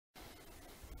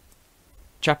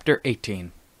Chapter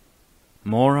 18.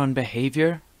 More on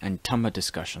Behavior and Dhamma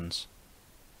Discussions.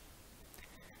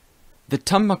 The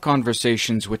Dhamma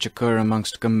conversations which occur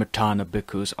amongst Kammaṭṭhāna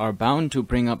Bhikkhus are bound to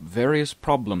bring up various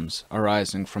problems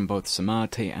arising from both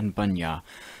samādhi and paññā,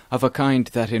 of a kind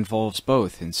that involves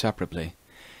both inseparably.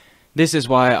 This is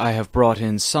why I have brought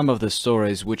in some of the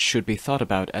stories which should be thought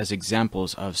about as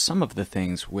examples of some of the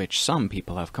things which some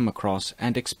people have come across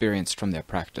and experienced from their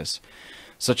practice,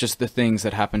 such as the things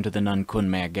that happened to the Nun Khun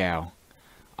Mair Kaew.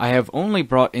 I have only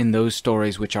brought in those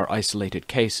stories which are isolated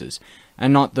cases,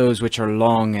 and not those which are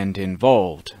long and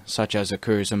involved, such as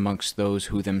occurs amongst those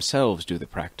who themselves do the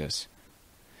practice.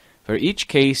 For each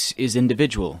case is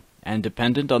individual, and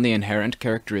dependent on the inherent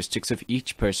characteristics of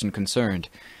each person concerned,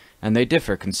 and they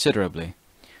differ considerably.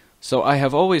 So I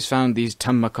have always found these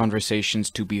Dhamma conversations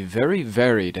to be very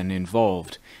varied and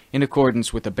involved, in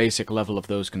accordance with the basic level of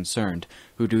those concerned,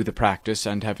 who do the practice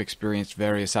and have experienced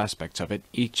various aspects of it,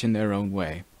 each in their own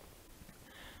way.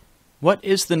 What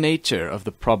is the nature of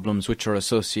the problems which are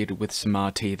associated with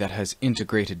samādhi that has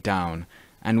integrated down,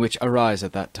 and which arise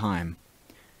at that time?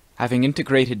 Having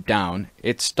integrated down,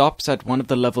 it stops at one of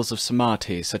the levels of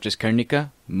samādhi, such as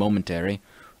karnika, momentary,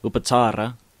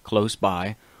 upacara, close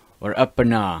by, or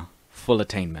paññā, full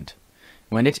attainment.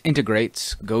 When it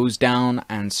integrates, goes down,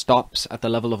 and stops at the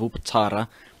level of upacara,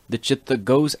 the citta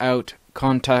goes out,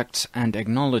 contacts, and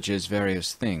acknowledges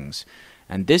various things,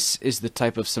 and this is the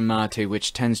type of samādhi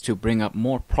which tends to bring up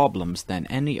more problems than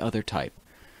any other type.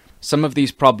 Some of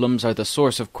these problems are the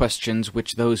source of questions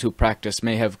which those who practice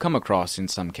may have come across in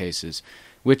some cases,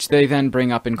 which they then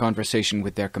bring up in conversation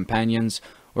with their companions,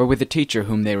 or with a teacher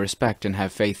whom they respect and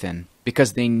have faith in,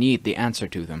 because they need the answer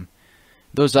to them.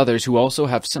 Those others who also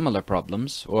have similar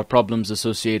problems, or problems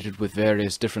associated with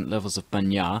various different levels of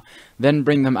paññā, then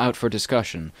bring them out for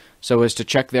discussion, so as to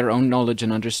check their own knowledge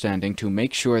and understanding to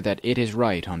make sure that it is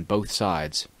right on both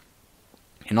sides.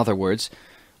 In other words,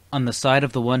 on the side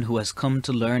of the one who has come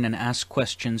to learn and ask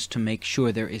questions to make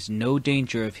sure there is no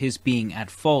danger of his being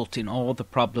at fault in all the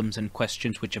problems and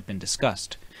questions which have been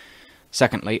discussed.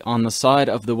 Secondly, on the side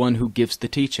of the one who gives the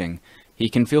teaching, he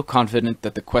can feel confident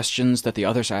that the questions that the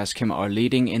others ask him are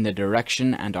leading in the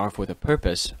direction and are for the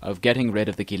purpose of getting rid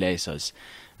of the kilesas,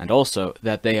 and also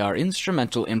that they are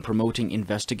instrumental in promoting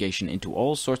investigation into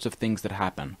all sorts of things that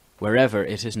happen, wherever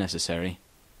it is necessary.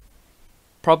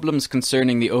 Problems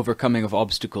concerning the overcoming of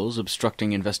obstacles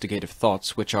obstructing investigative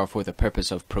thoughts which are for the purpose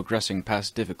of progressing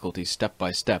past difficulties step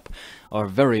by step are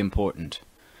very important.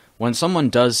 When someone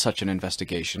does such an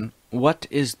investigation, what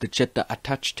is the citta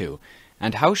attached to,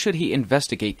 and how should he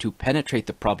investigate to penetrate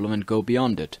the problem and go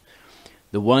beyond it?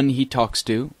 The one he talks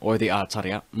to, or the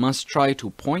acharya, must try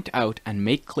to point out and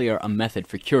make clear a method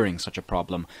for curing such a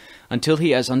problem, until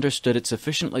he has understood it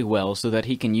sufficiently well so that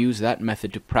he can use that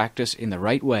method to practice in the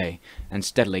right way and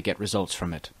steadily get results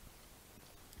from it.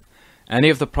 Any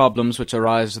of the problems which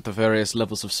arise at the various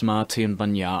levels of samādhi and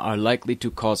paññā are likely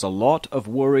to cause a lot of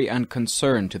worry and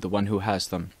concern to the one who has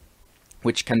them,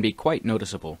 which can be quite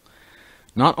noticeable.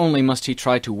 Not only must he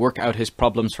try to work out his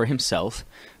problems for himself,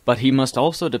 but he must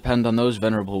also depend on those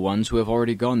venerable ones who have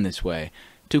already gone this way,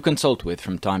 to consult with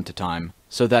from time to time,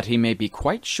 so that he may be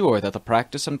quite sure that the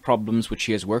practice and problems which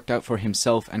he has worked out for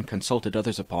himself and consulted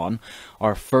others upon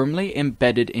are firmly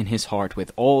embedded in his heart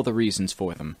with all the reasons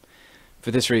for them.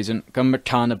 For this reason,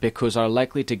 Kammaṭṭhāna Bhikkhus are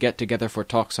likely to get together for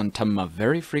talks on Dhamma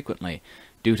very frequently,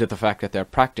 due to the fact that their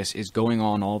practice is going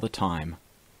on all the time.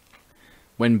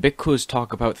 When bhikkhus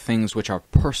talk about things which are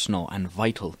personal and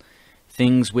vital,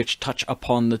 things which touch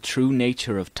upon the true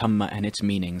nature of Dhamma and its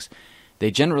meanings,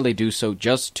 they generally do so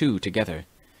just two together.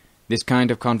 This kind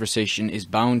of conversation is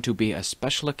bound to be a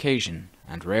special occasion,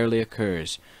 and rarely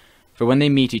occurs, for when they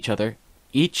meet each other,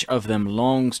 each of them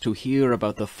longs to hear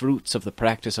about the fruits of the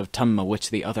practice of Dhamma which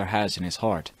the other has in his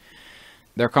heart.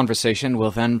 Their conversation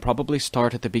will then probably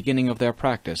start at the beginning of their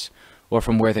practice, or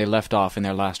from where they left off in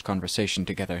their last conversation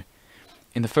together.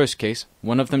 In the first case,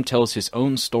 one of them tells his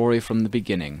own story from the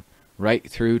beginning, right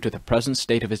through to the present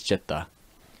state of his citta.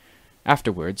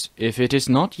 Afterwards, if it is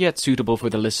not yet suitable for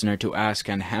the listener to ask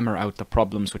and hammer out the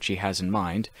problems which he has in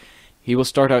mind, he will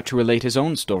start out to relate his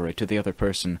own story to the other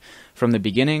person, from the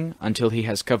beginning until he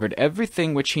has covered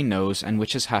everything which he knows and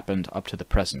which has happened up to the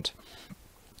present.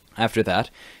 After that,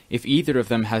 if either of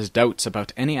them has doubts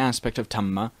about any aspect of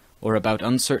Dhamma, or about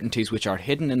uncertainties which are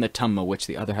hidden in the Dhamma which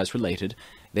the other has related,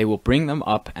 they will bring them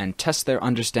up and test their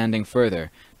understanding further,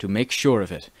 to make sure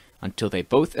of it, until they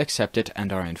both accept it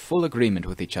and are in full agreement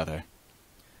with each other.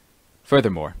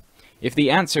 Furthermore, if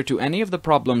the answer to any of the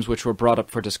problems which were brought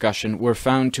up for discussion were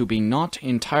found to be not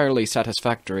entirely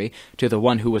satisfactory to the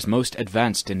one who was most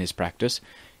advanced in his practice,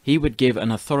 he would give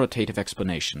an authoritative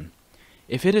explanation.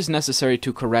 If it is necessary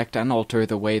to correct and alter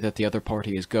the way that the other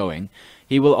party is going,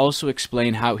 he will also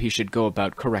explain how he should go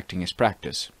about correcting his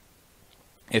practice.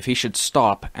 If he should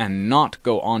stop and not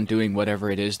go on doing whatever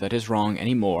it is that is wrong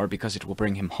any more because it will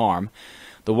bring him harm,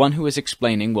 the one who is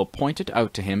explaining will point it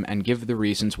out to him and give the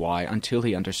reasons why until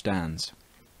he understands.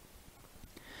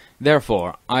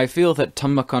 Therefore, I feel that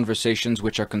Dhamma conversations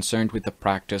which are concerned with the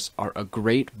practice are a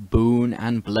great boon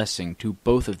and blessing to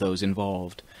both of those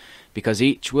involved, because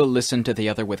each will listen to the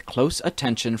other with close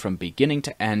attention from beginning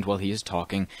to end while he is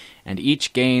talking, and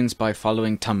each gains by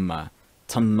following Dhamma,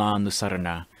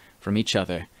 Dhammanusarana, from each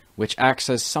other, which acts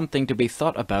as something to be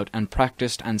thought about and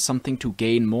practiced and something to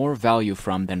gain more value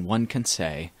from than one can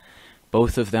say.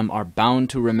 Both of them are bound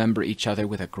to remember each other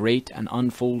with a great and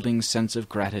unfolding sense of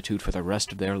gratitude for the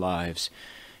rest of their lives.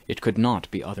 It could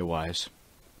not be otherwise.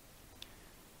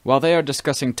 While they are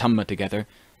discussing Dhamma together,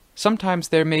 sometimes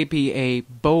there may be a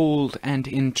bold and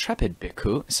intrepid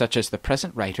bhikkhu, such as the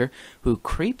present writer, who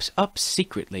creeps up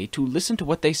secretly to listen to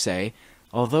what they say,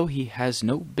 although he has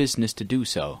no business to do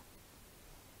so.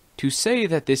 To say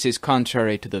that this is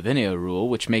contrary to the Vinaya rule,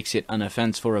 which makes it an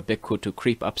offense for a bhikkhu to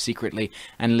creep up secretly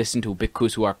and listen to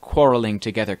bhikkhus who are quarreling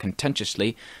together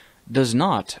contentiously, does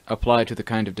not apply to the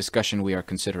kind of discussion we are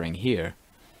considering here.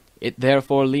 It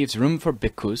therefore leaves room for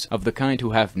bhikkhus, of the kind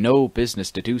who have no business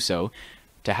to do so,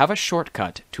 to have a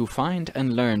shortcut to find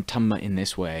and learn Dhamma in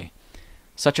this way.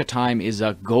 Such a time is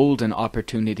a golden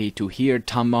opportunity to hear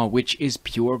Dhamma which is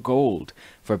pure gold,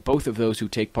 for both of those who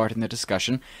take part in the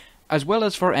discussion, as well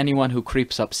as for anyone who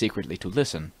creeps up secretly to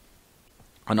listen.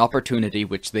 An opportunity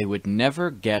which they would never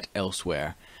get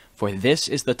elsewhere, for this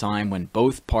is the time when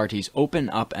both parties open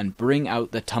up and bring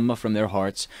out the Dhamma from their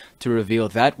hearts to reveal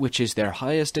that which is their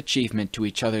highest achievement to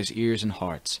each other's ears and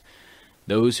hearts.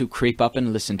 Those who creep up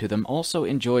and listen to them also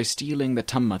enjoy stealing the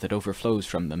Dhamma that overflows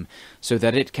from them, so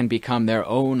that it can become their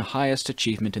own highest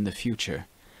achievement in the future.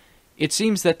 It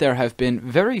seems that there have been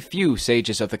very few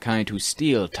sages of the kind who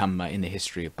steal Dhamma in the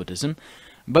history of Buddhism,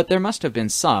 but there must have been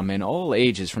some in all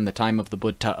ages from the time of the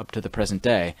Buddha up to the present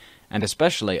day, and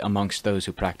especially amongst those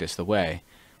who practice the way,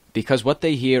 because what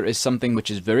they hear is something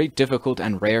which is very difficult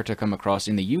and rare to come across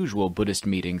in the usual Buddhist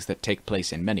meetings that take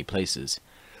place in many places.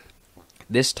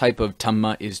 This type of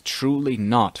Dhamma is truly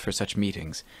not for such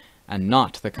meetings, and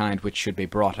not the kind which should be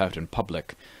brought out in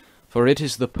public, for it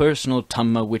is the personal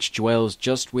Dhamma which dwells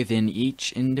just within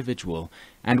each individual,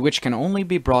 and which can only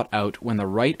be brought out when the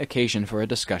right occasion for a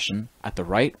discussion, at the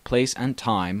right place and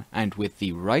time, and with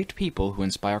the right people who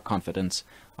inspire confidence,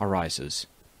 arises.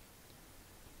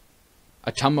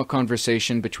 A Dhamma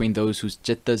conversation between those whose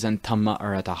cittas and Dhamma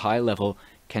are at a high level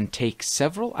can take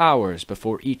several hours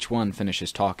before each one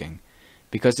finishes talking,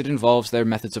 because it involves their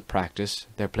methods of practice,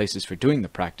 their places for doing the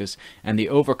practice, and the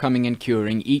overcoming and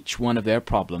curing each one of their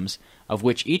problems, of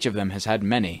which each of them has had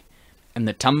many, and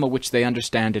the Dhamma which they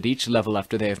understand at each level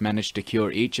after they have managed to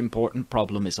cure each important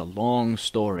problem is a long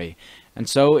story, and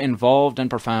so involved and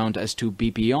profound as to be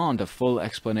beyond a full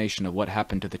explanation of what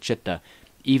happened to the citta,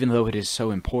 even though it is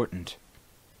so important.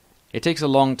 It takes a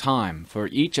long time, for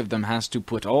each of them has to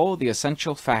put all the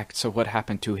essential facts of what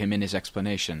happened to him in his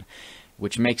explanation,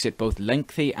 which makes it both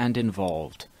lengthy and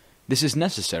involved. This is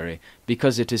necessary,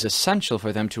 because it is essential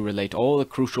for them to relate all the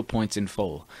crucial points in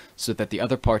full, so that the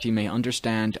other party may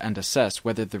understand and assess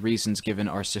whether the reasons given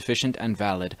are sufficient and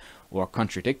valid, or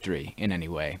contradictory in any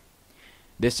way.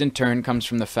 This in turn comes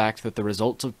from the fact that the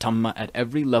results of Dhamma at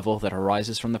every level that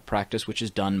arises from the practice which is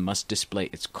done must display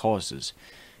its causes.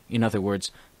 In other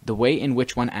words, the way in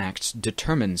which one acts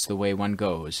determines the way one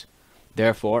goes.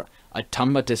 Therefore, a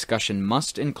Dhamma discussion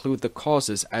must include the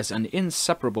causes as an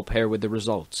inseparable pair with the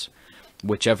results.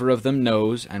 Whichever of them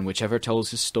knows, and whichever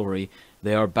tells his story,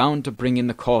 they are bound to bring in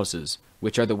the causes,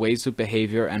 which are the ways of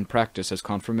behavior and practice as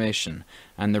confirmation,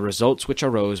 and the results which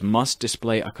arose must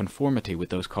display a conformity with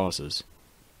those causes.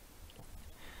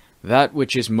 That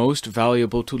which is most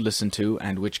valuable to listen to,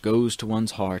 and which goes to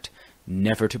one's heart,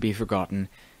 never to be forgotten,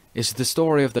 is the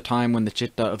story of the time when the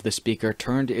citta of the speaker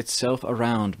turned itself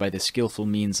around by the skillful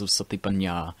means of sati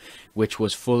paññā, which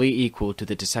was fully equal to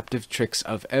the deceptive tricks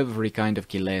of every kind of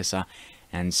kilesa,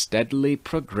 and steadily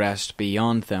progressed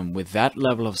beyond them with that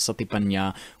level of sati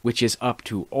paññā which is up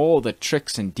to all the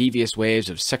tricks and devious ways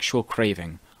of sexual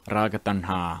craving, raga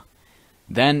tanha.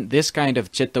 Then this kind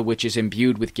of citta which is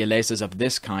imbued with kilesas of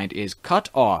this kind is cut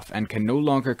off and can no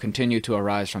longer continue to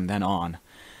arise from then on.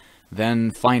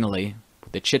 Then, finally,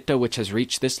 the citta which has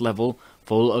reached this level,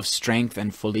 full of strength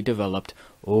and fully developed,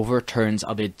 overturns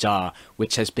avidya,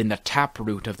 which has been the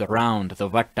taproot of the round, the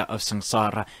vata of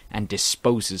samsara, and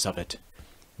disposes of it.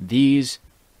 These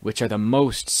which are the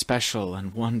most special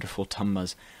and wonderful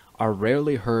Dhammas, are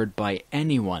rarely heard by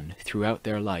anyone throughout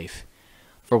their life.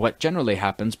 For what generally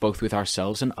happens both with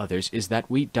ourselves and others is that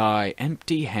we die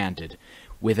empty-handed,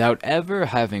 without ever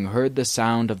having heard the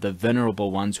sound of the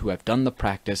venerable ones who have done the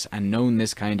practice and known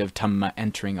this kind of Dhamma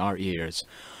entering our ears.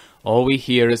 All we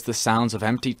hear is the sounds of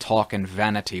empty talk and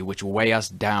vanity which weigh us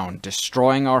down,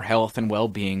 destroying our health and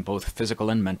well-being, both physical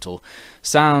and mental.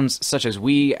 Sounds such as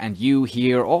we and you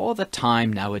hear all the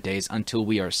time nowadays until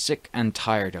we are sick and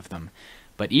tired of them.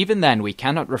 But even then we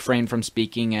cannot refrain from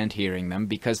speaking and hearing them,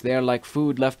 because they are like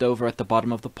food left over at the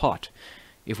bottom of the pot.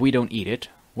 If we don't eat it,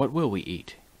 what will we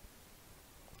eat?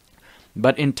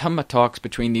 But in Dhamma talks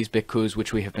between these bhikkhus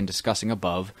which we have been discussing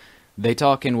above, they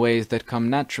talk in ways that come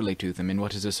naturally to them in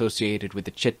what is associated with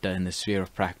the citta in the sphere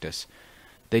of practice.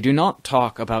 They do not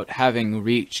talk about having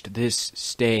reached this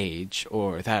stage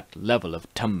or that level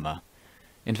of Dhamma.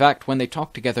 In fact, when they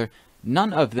talk together,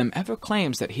 none of them ever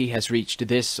claims that he has reached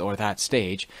this or that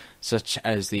stage, such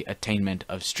as the attainment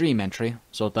of stream entry,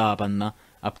 sotapanna,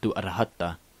 up to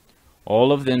arahata.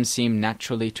 All of them seem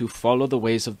naturally to follow the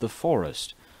ways of the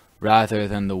forest, rather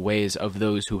than the ways of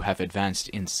those who have advanced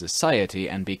in society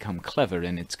and become clever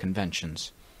in its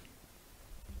conventions.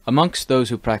 Amongst those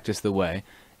who practice the way,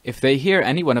 if they hear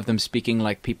any one of them speaking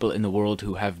like people in the world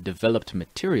who have developed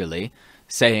materially,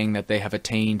 saying that they have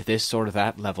attained this or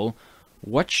that level,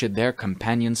 what should their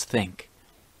companions think?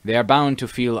 They are bound to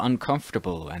feel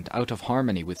uncomfortable and out of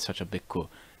harmony with such a bhikkhu,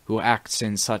 who acts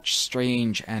in such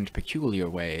strange and peculiar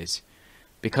ways.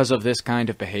 Because of this kind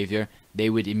of behavior, they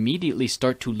would immediately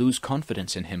start to lose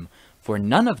confidence in him, for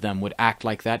none of them would act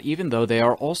like that even though they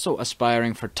are also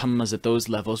aspiring for Dhammas at those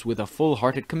levels with a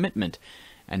full-hearted commitment,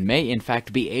 and may in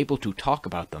fact be able to talk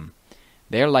about them.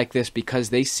 They are like this because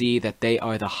they see that they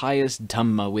are the highest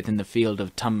Dhamma within the field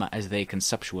of Dhamma as they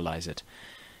conceptualize it.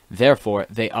 Therefore,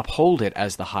 they uphold it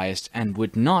as the highest and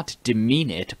would not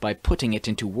demean it by putting it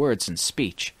into words and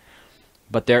speech.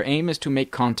 But their aim is to make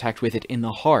contact with it in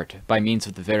the heart by means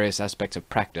of the various aspects of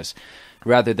practice,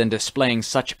 rather than displaying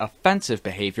such offensive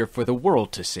behavior for the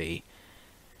world to see.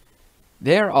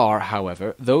 There are,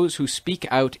 however, those who speak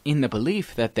out in the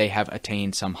belief that they have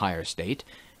attained some higher state,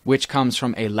 which comes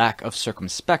from a lack of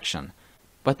circumspection,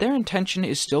 but their intention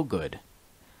is still good.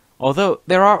 Although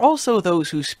there are also those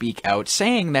who speak out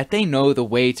saying that they know the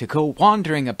way to go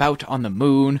wandering about on the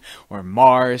moon or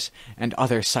Mars and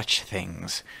other such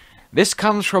things. This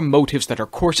comes from motives that are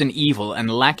coarse and evil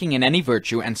and lacking in any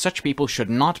virtue, and such people should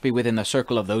not be within the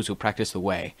circle of those who practice the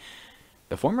way.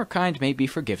 The former kind may be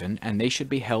forgiven, and they should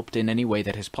be helped in any way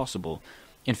that is possible.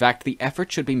 In fact, the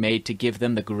effort should be made to give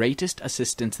them the greatest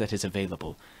assistance that is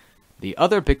available. The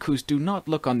other bhikkhus do not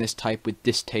look on this type with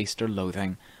distaste or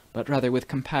loathing, but rather with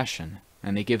compassion,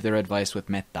 and they give their advice with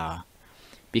metta.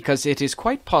 Because it is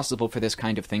quite possible for this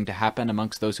kind of thing to happen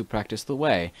amongst those who practice the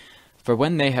way, for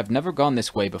when they have never gone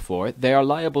this way before, they are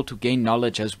liable to gain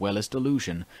knowledge as well as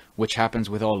delusion, which happens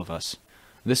with all of us.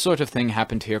 This sort of thing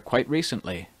happened here quite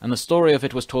recently, and the story of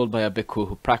it was told by a bhikkhu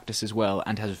who practices well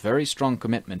and has very strong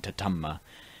commitment to Dhamma.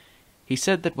 He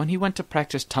said that when he went to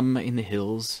practice Dhamma in the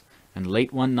hills, and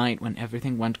late one night when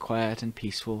everything went quiet and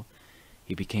peaceful,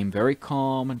 he became very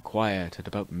calm and quiet at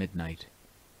about midnight.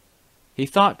 He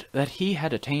thought that he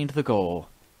had attained the goal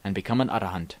and become an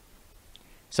arahant.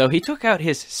 So he took out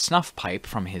his snuff pipe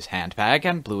from his handbag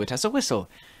and blew it as a whistle,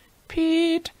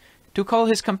 Peet, to call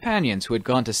his companions who had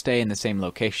gone to stay in the same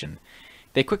location.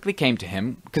 They quickly came to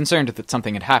him, concerned that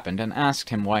something had happened, and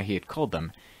asked him why he had called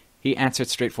them. He answered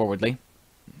straightforwardly,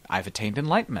 "I've attained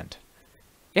enlightenment.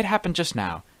 It happened just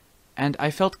now, and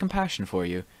I felt compassion for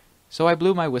you, so I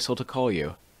blew my whistle to call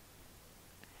you."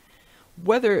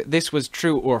 Whether this was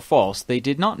true or false, they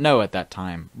did not know at that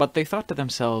time, but they thought to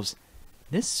themselves,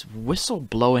 "This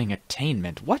whistle-blowing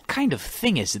attainment, what kind of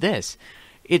thing is this?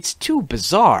 It's too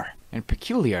bizarre and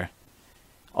peculiar,"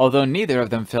 although neither of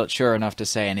them felt sure enough to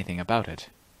say anything about it.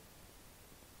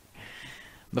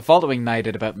 The following night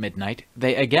at about midnight,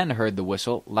 they again heard the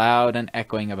whistle, loud and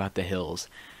echoing about the hills.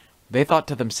 They thought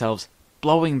to themselves,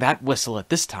 "Blowing that whistle at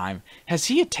this time, has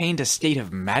he attained a state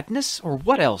of madness, or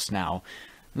what else now?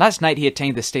 Last night he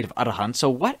attained the state of arahant, so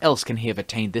what else can he have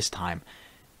attained this time?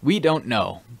 We don't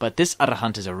know, but this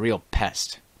arahant is a real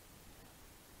pest."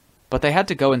 But they had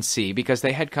to go and see, because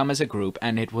they had come as a group,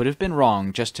 and it would have been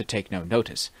wrong just to take no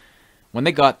notice. When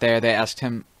they got there, they asked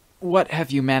him, "What have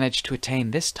you managed to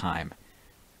attain this time?"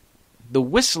 The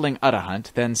whistling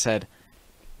arahant then said,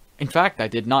 "In fact, I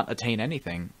did not attain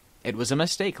anything. It was a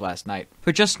mistake last night.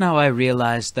 For just now I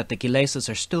realized that the kilesas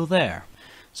are still there.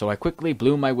 So I quickly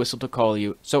blew my whistle to call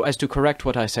you, so as to correct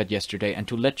what I said yesterday, and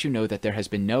to let you know that there has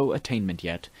been no attainment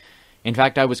yet. In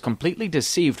fact, I was completely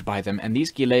deceived by them, and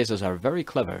these kilesas are very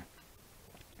clever.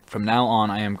 From now on,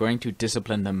 I am going to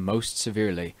discipline them most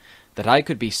severely. That I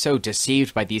could be so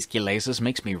deceived by these kilesas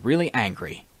makes me really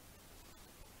angry."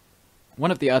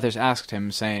 One of the others asked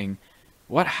him, saying,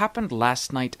 "What happened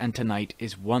last night and tonight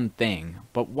is one thing,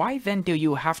 but why then do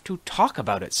you have to talk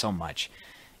about it so much?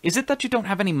 Is it that you don't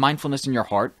have any mindfulness in your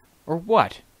heart, or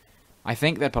what? I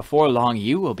think that before long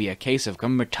you will be a case of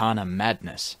Kammaṭṭhāna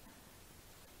madness."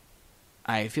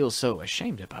 I feel so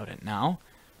ashamed about it now,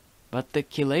 but the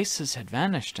kilesas had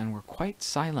vanished and were quite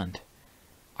silent.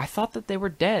 I thought that they were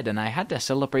dead, and I had to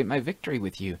celebrate my victory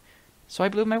with you, so I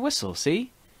blew my whistle,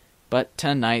 see? But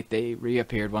tonight they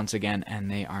reappeared once again, and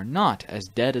they are not as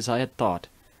dead as I had thought,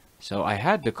 so I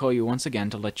had to call you once again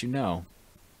to let you know.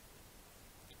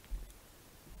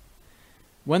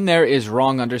 When there is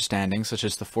wrong understanding, such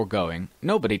as the foregoing,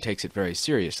 nobody takes it very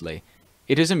seriously.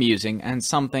 It is amusing, and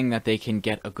something that they can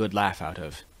get a good laugh out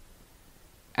of.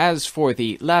 As for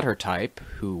the latter type,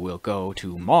 who will go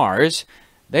to Mars,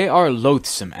 they are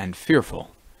loathsome and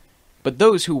fearful. But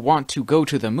those who want to go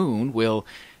to the moon will,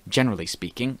 generally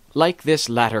speaking, like this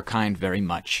latter kind very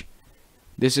much.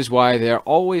 This is why there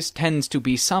always tends to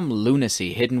be some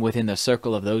lunacy hidden within the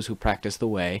circle of those who practice the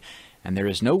way, and there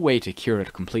is no way to cure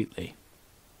it completely.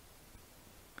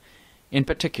 In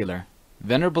particular,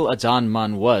 Venerable Ajahn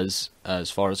Mun was, as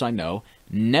far as I know,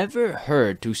 never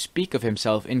heard to speak of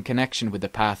himself in connection with the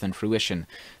path and fruition,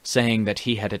 saying that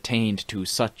he had attained to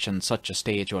such and such a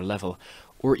stage or level,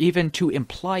 or even to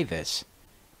imply this.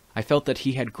 I felt that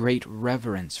he had great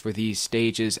reverence for these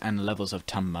stages and levels of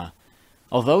Dhamma.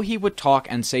 Although he would talk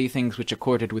and say things which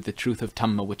accorded with the truth of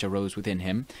Dhamma which arose within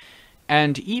him,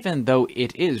 and even though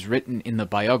it is written in the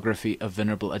biography of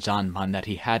Venerable Ajahn Mun that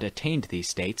he had attained these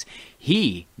states,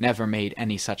 he never made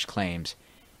any such claims.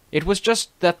 It was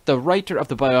just that the writer of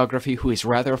the biography, who is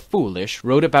rather foolish,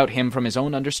 wrote about him from his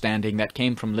own understanding that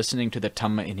came from listening to the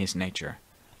Dhamma in his nature.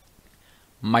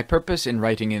 My purpose in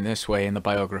writing in this way in the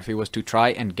biography was to try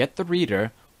and get the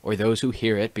reader, or those who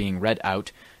hear it being read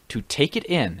out, to take it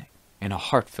in a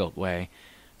heartfelt way,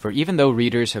 for even though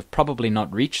readers have probably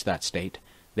not reached that state,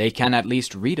 they can at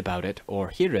least read about it or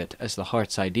hear it as the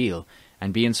heart's ideal,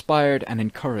 and be inspired and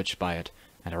encouraged by it,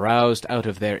 and aroused out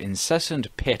of their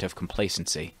incessant pit of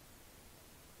complacency.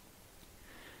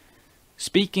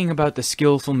 Speaking about the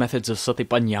skillful methods of sati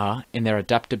paññā in their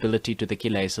adaptability to the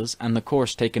kilesas, and the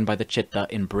course taken by the citta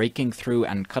in breaking through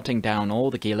and cutting down all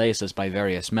the kilesas by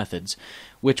various methods,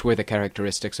 which were the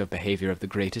characteristics of behavior of the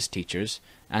greatest teachers,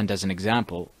 and as an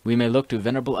example, we may look to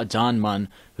Venerable Ajahn Mun,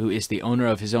 who is the owner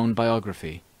of his own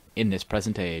biography, in this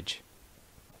present age.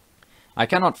 I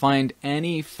cannot find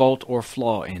any fault or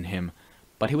flaw in him,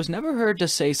 but he was never heard to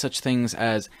say such things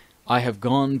as, "I have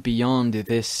gone beyond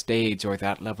this stage or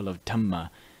that level of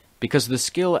Dhamma," because the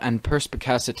skill and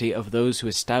perspicacity of those who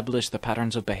establish the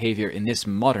patterns of behavior in this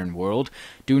modern world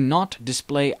do not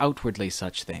display outwardly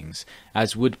such things,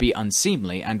 as would be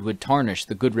unseemly and would tarnish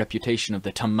the good reputation of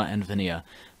the Dhamma and Vinaya,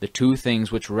 the two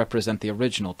things which represent the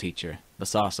original teacher, the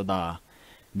Sāsada.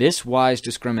 This wise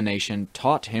discrimination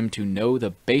taught him to know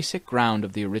the basic ground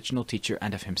of the original teacher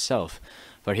and of himself,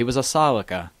 for he was a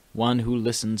Sāvaka, one who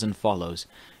listens and follows,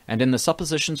 and in the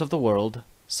suppositions of the world,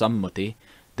 samādhi,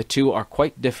 the two are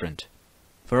quite different.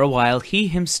 For a while he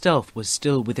himself was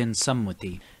still within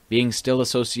samādhi, being still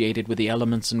associated with the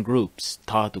elements and groups,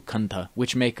 dhātu kantha,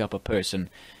 which make up a person.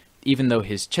 Even though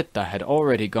his citta had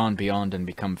already gone beyond and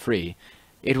become free,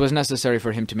 it was necessary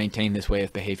for him to maintain this way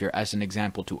of behavior as an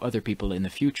example to other people in the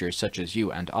future, such as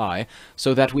you and I,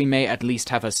 so that we may at least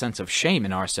have a sense of shame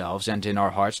in ourselves and in our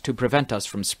hearts to prevent us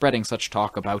from spreading such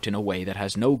talk about in a way that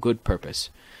has no good purpose.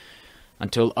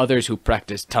 Until others who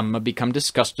practice Dhamma become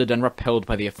disgusted and repelled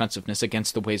by the offensiveness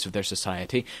against the ways of their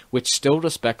society, which still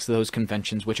respects those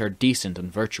conventions which are decent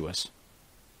and virtuous.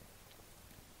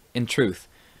 In truth,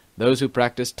 those who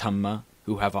practice Dhamma,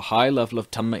 who have a high level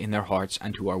of Dhamma in their hearts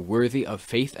and who are worthy of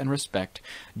faith and respect,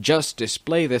 just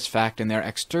display this fact in their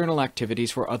external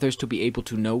activities for others to be able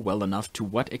to know well enough to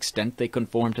what extent they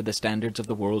conform to the standards of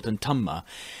the world and Dhamma,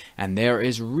 and there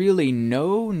is really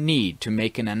no need to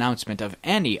make an announcement of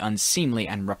any unseemly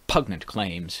and repugnant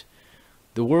claims.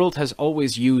 The world has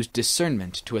always used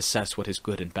discernment to assess what is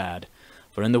good and bad,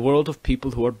 for in the world of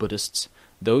people who are Buddhists,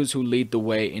 those who lead the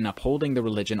way in upholding the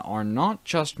religion are not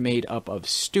just made up of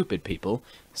stupid people,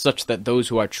 such that those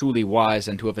who are truly wise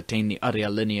and who have attained the Arya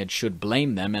lineage should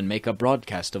blame them and make a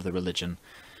broadcast of the religion.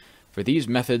 For these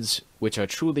methods, which are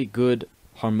truly good,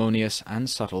 harmonious, and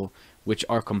subtle, which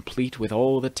are complete with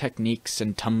all the techniques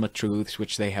and Dhamma truths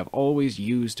which they have always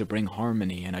used to bring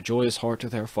harmony and a joyous heart to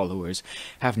their followers,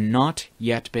 have not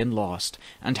yet been lost,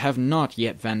 and have not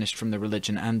yet vanished from the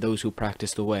religion and those who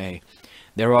practice the way.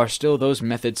 There are still those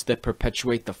methods that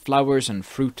perpetuate the flowers and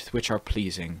fruit which are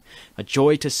pleasing, a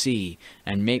joy to see,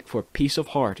 and make for peace of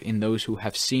heart in those who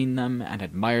have seen them and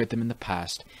admired them in the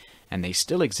past, and they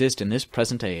still exist in this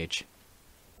present age.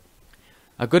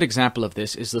 A good example of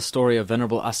this is the story of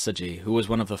Venerable Assaji, who was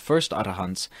one of the first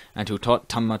Arahants and who taught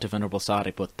Dhamma to Venerable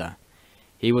Sariputta.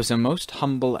 He was a most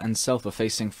humble and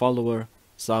self-effacing follower,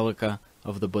 Savaka,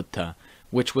 of the Buddha,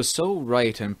 which was so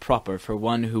right and proper for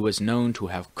one who was known to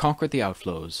have conquered the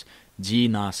outflows,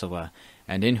 Jinasava,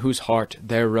 and in whose heart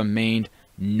there remained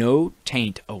no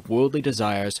taint of worldly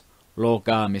desires,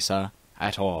 Lokamisa,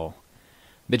 at all.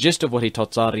 The gist of what he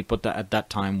taught Sariputta at that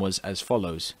time was as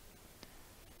follows.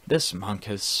 This monk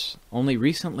has only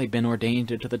recently been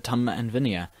ordained into the Dhamma and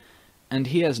Vinaya, and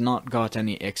he has not got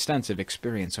any extensive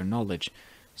experience or knowledge,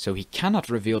 so he cannot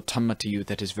reveal Dhamma to you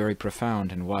that is very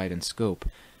profound and wide in scope,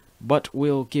 but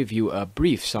will give you a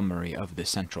brief summary of the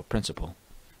central principle.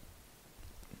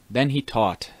 Then he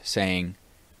taught, saying,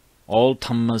 All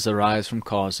Dhammas arise from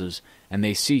causes, and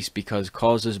they cease because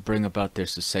causes bring about their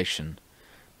cessation.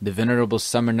 The Venerable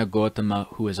Samarna Gautama,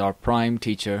 who is our prime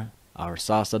teacher, our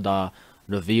Sasada,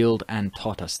 revealed and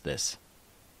taught us this.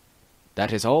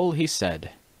 That is all he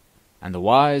said, and the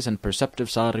wise and perceptive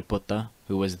Sariputta,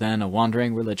 who was then a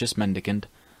wandering religious mendicant,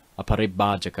 a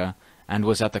paribhajaka, and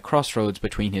was at the crossroads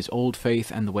between his old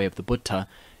faith and the way of the Buddha,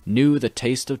 knew the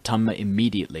taste of Dhamma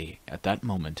immediately at that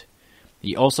moment.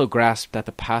 He also grasped at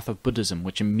the path of Buddhism,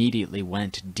 which immediately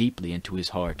went deeply into his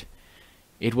heart.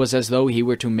 It was as though he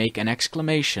were to make an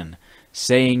exclamation,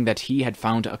 saying that he had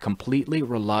found a completely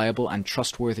reliable and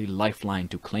trustworthy lifeline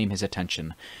to claim his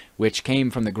attention, which came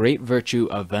from the great virtue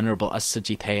of Venerable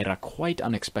Assaji Theara quite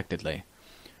unexpectedly.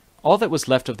 All that was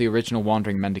left of the original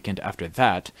wandering mendicant after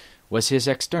that was his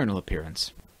external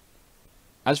appearance.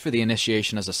 As for the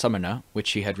initiation as a samarna,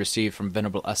 which he had received from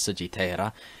Venerable Assaji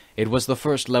Theara, it was the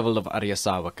first level of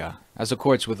Aryasavaka, as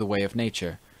accords with the way of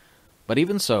nature. But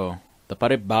even so, the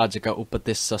Paribhajaka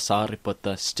Upatissa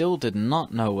Sariputta still did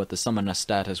not know what the samarna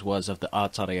status was of the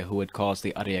Acharya who had caused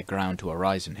the Arya ground to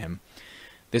arise in him.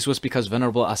 This was because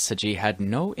Venerable Assaji had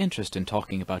no interest in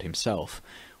talking about himself,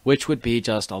 which would be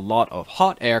just a lot of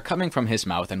hot air coming from his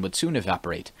mouth and would soon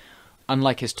evaporate,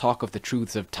 unlike his talk of the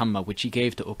truths of Dhamma which he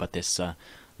gave to Upatissa,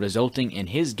 resulting in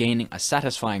his gaining a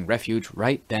satisfying refuge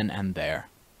right then and there.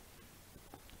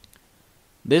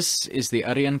 This is the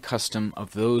Aryan custom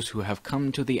of those who have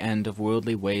come to the end of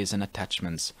worldly ways and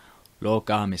attachments,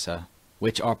 lokamisa,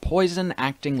 which are poison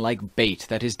acting like bait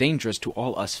that is dangerous to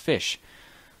all us fish.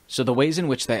 So the ways in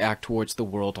which they act towards the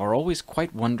world are always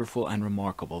quite wonderful and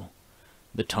remarkable.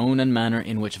 The tone and manner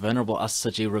in which Venerable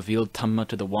Assaji revealed Dhamma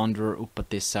to the wanderer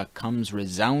Upatissa comes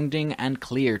resounding and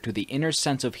clear to the inner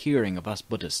sense of hearing of us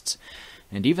Buddhists,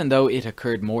 and even though it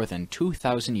occurred more than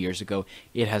 2,000 years ago,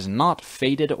 it has not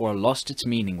faded or lost its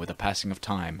meaning with the passing of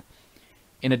time.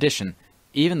 In addition,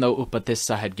 even though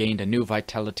Upatissa had gained a new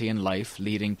vitality in life,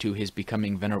 leading to his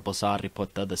becoming Venerable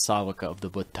Sariputta, the Savaka of the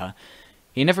Buddha,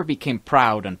 he never became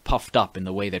proud and puffed up in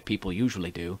the way that people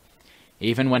usually do.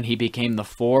 Even when he became the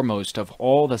foremost of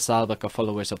all the Savaka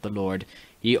followers of the Lord,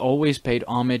 he always paid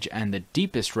homage and the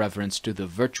deepest reverence to the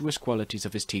virtuous qualities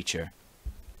of his teacher.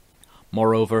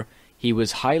 Moreover, he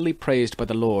was highly praised by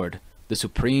the Lord, the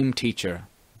supreme teacher,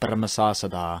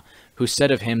 Brahmasasada, who said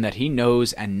of him that he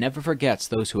knows and never forgets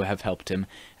those who have helped him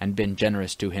and been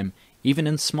generous to him, even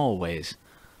in small ways.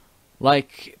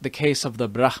 Like the case of the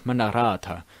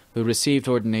Brahmanaratha, who received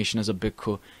ordination as a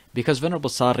bhikkhu, because Venerable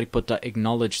Sariputta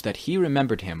acknowledged that he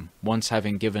remembered him, once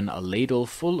having given a ladle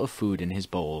full of food in his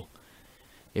bowl.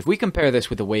 If we compare this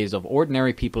with the ways of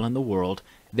ordinary people in the world,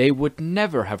 they would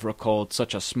never have recalled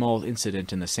such a small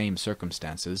incident in the same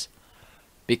circumstances,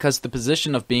 because the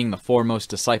position of being the foremost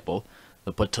disciple,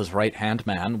 the Buddha's right-hand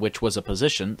man, which was a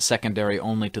position secondary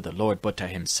only to the Lord Buddha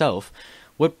himself,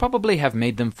 would probably have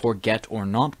made them forget or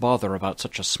not bother about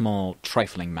such a small,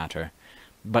 trifling matter.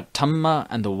 But Dhamma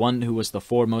and the one who was the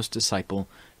foremost disciple,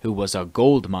 who was a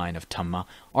gold mine of Dhamma,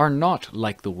 are not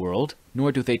like the world,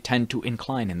 nor do they tend to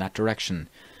incline in that direction.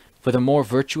 For the more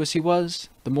virtuous he was,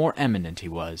 the more eminent he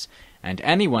was, and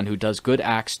anyone who does good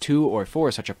acts to or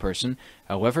for such a person,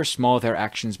 however small their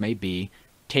actions may be,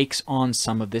 takes on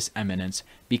some of this eminence,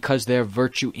 because their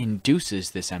virtue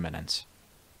induces this eminence.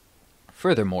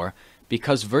 Furthermore,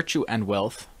 because virtue and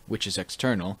wealth, which is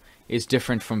external, is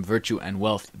different from virtue and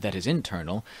wealth that is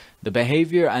internal, the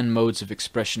behavior and modes of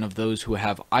expression of those who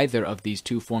have either of these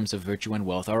two forms of virtue and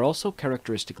wealth are also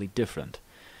characteristically different.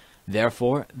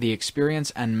 Therefore, the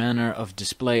experience and manner of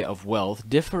display of wealth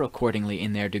differ accordingly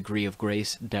in their degree of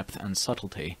grace, depth, and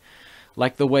subtlety,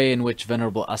 like the way in which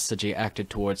Venerable Assaji acted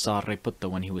towards Sariputta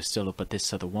when he was still a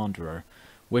Patissa the Wanderer,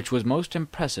 which was most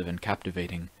impressive and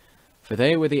captivating, for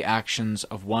they were the actions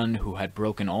of one who had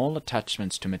broken all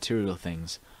attachments to material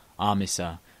things,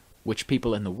 amisa, which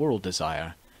people in the world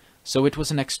desire. So it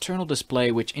was an external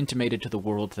display which intimated to the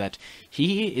world that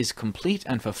he is complete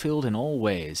and fulfilled in all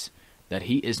ways, that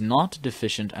he is not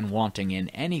deficient and wanting in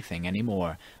anything any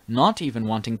more, not even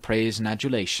wanting praise and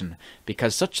adulation,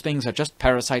 because such things are just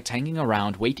parasites hanging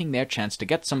around, waiting their chance to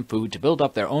get some food, to build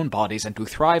up their own bodies, and to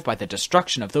thrive by the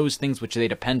destruction of those things which they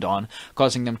depend on,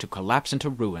 causing them to collapse into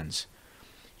ruins.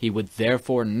 He would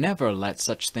therefore never let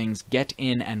such things get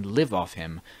in and live off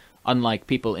him, unlike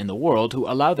people in the world who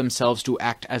allow themselves to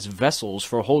act as vessels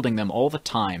for holding them all the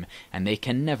time, and they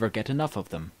can never get enough of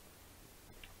them.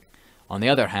 On the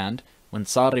other hand, when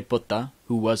Sariputta,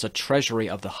 who was a treasury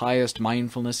of the highest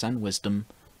mindfulness and wisdom,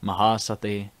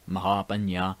 mahasati,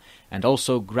 paññā, and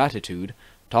also gratitude,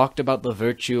 talked about the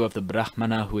virtue of the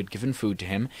Brahmana who had given food to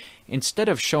him, instead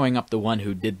of showing up the one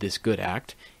who did this good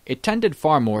act, it tended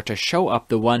far more to show up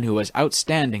the one who was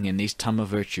outstanding in these Dhamma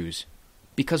virtues,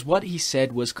 because what he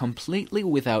said was completely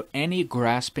without any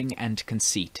grasping and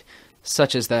conceit,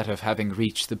 such as that of having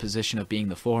reached the position of being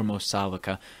the foremost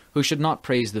Savaka, who should not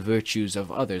praise the virtues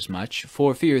of others much,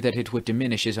 for fear that it would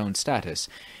diminish his own status.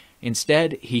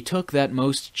 Instead, he took that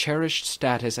most cherished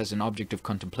status as an object of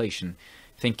contemplation,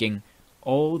 thinking,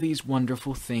 "All these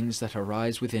wonderful things that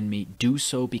arise within me do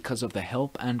so because of the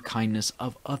help and kindness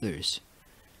of others."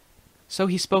 So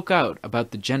he spoke out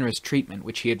about the generous treatment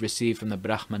which he had received from the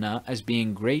Brahmana as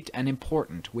being great and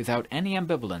important, without any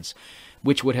ambivalence,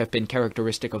 which would have been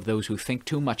characteristic of those who think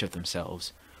too much of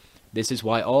themselves. This is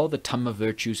why all the Dhamma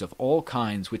virtues of all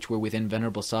kinds which were within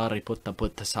Venerable Sariputta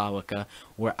Buddhasavaka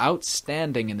were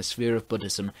outstanding in the sphere of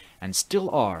Buddhism, and still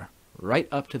are, right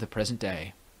up to the present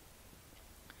day.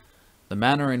 The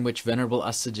manner in which Venerable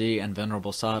Assaji and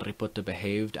Venerable Sariputta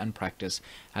behaved and practiced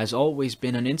has always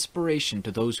been an inspiration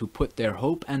to those who put their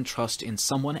hope and trust in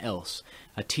someone else,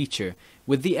 a teacher,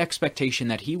 with the expectation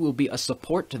that he will be a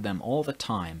support to them all the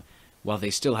time, while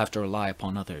they still have to rely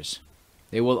upon others.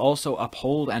 They will also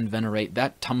uphold and venerate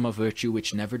that Dhamma virtue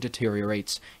which never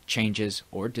deteriorates, changes,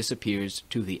 or disappears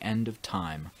to the end of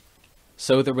time.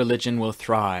 So the religion will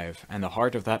thrive, and the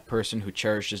heart of that person who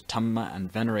cherishes Dhamma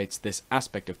and venerates this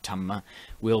aspect of Dhamma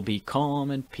will be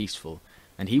calm and peaceful,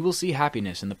 and he will see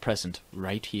happiness in the present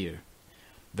right here.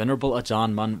 Venerable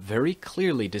Ajahn Mun very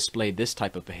clearly displayed this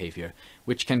type of behavior,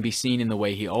 which can be seen in the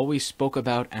way he always spoke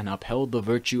about and upheld the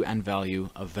virtue and value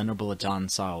of Venerable Ajahn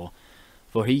Sao,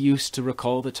 for he used to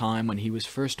recall the time when he was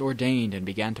first ordained and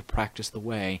began to practice the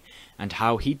way, and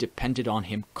how he depended on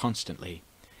him constantly.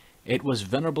 It was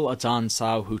Venerable Ajahn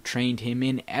Sao who trained him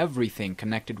in everything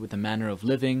connected with the manner of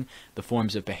living, the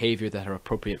forms of behavior that are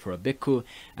appropriate for a bhikkhu,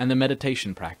 and the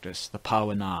meditation practice, the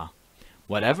paññā.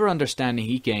 Whatever understanding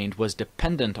he gained was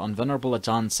dependent on Venerable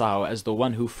Ajahn Sao as the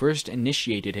one who first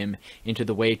initiated him into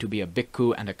the way to be a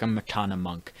bhikkhu and a Kammaṭṭhāna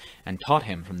monk, and taught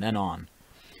him from then on.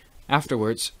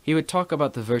 Afterwards, he would talk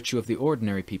about the virtue of the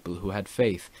ordinary people who had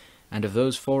faith, and of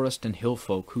those forest and hill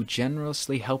folk who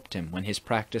generously helped him when his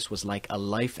practice was like a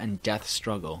life-and-death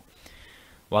struggle.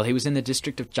 While he was in the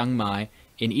district of Chiang Mai,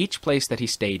 in each place that he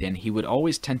stayed in, he would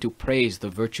always tend to praise the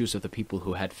virtues of the people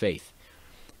who had faith.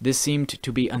 This seemed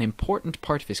to be an important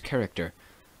part of his character.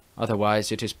 Otherwise,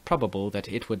 it is probable that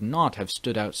it would not have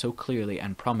stood out so clearly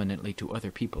and prominently to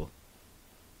other people.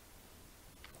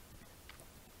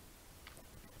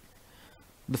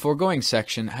 The foregoing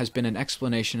section has been an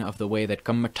explanation of the way that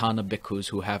Kammaṭṭhāna Bhikkhus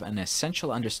who have an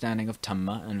essential understanding of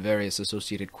Dhamma and various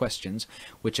associated questions,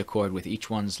 which accord with each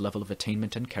one's level of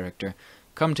attainment and character,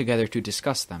 come together to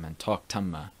discuss them and talk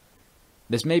Dhamma.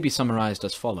 This may be summarized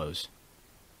as follows.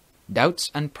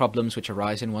 Doubts and problems which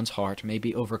arise in one's heart may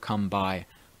be overcome by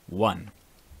 1.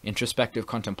 Introspective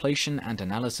contemplation and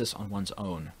analysis on one's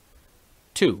own.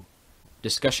 2.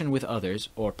 Discussion with others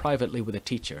or privately with a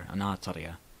teacher, an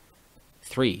acharya.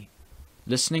 3.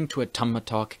 Listening to a Dhamma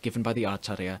talk given by the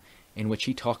acharya in which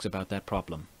he talks about that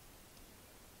problem.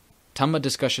 Dhamma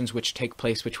discussions which take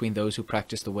place between those who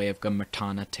practice the way of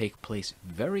Kammaṭṭhāna take place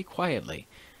very quietly,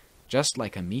 just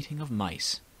like a meeting of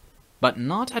mice, but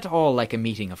not at all like a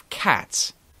meeting of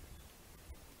cats.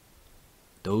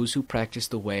 Those who practice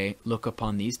the way look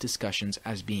upon these discussions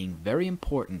as being very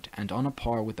important and on a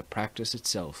par with the practice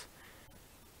itself.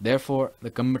 Therefore,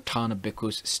 the Kammaṭṭhāna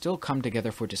Bhikkhus still come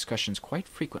together for discussions quite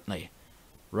frequently,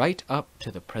 right up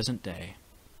to the present day.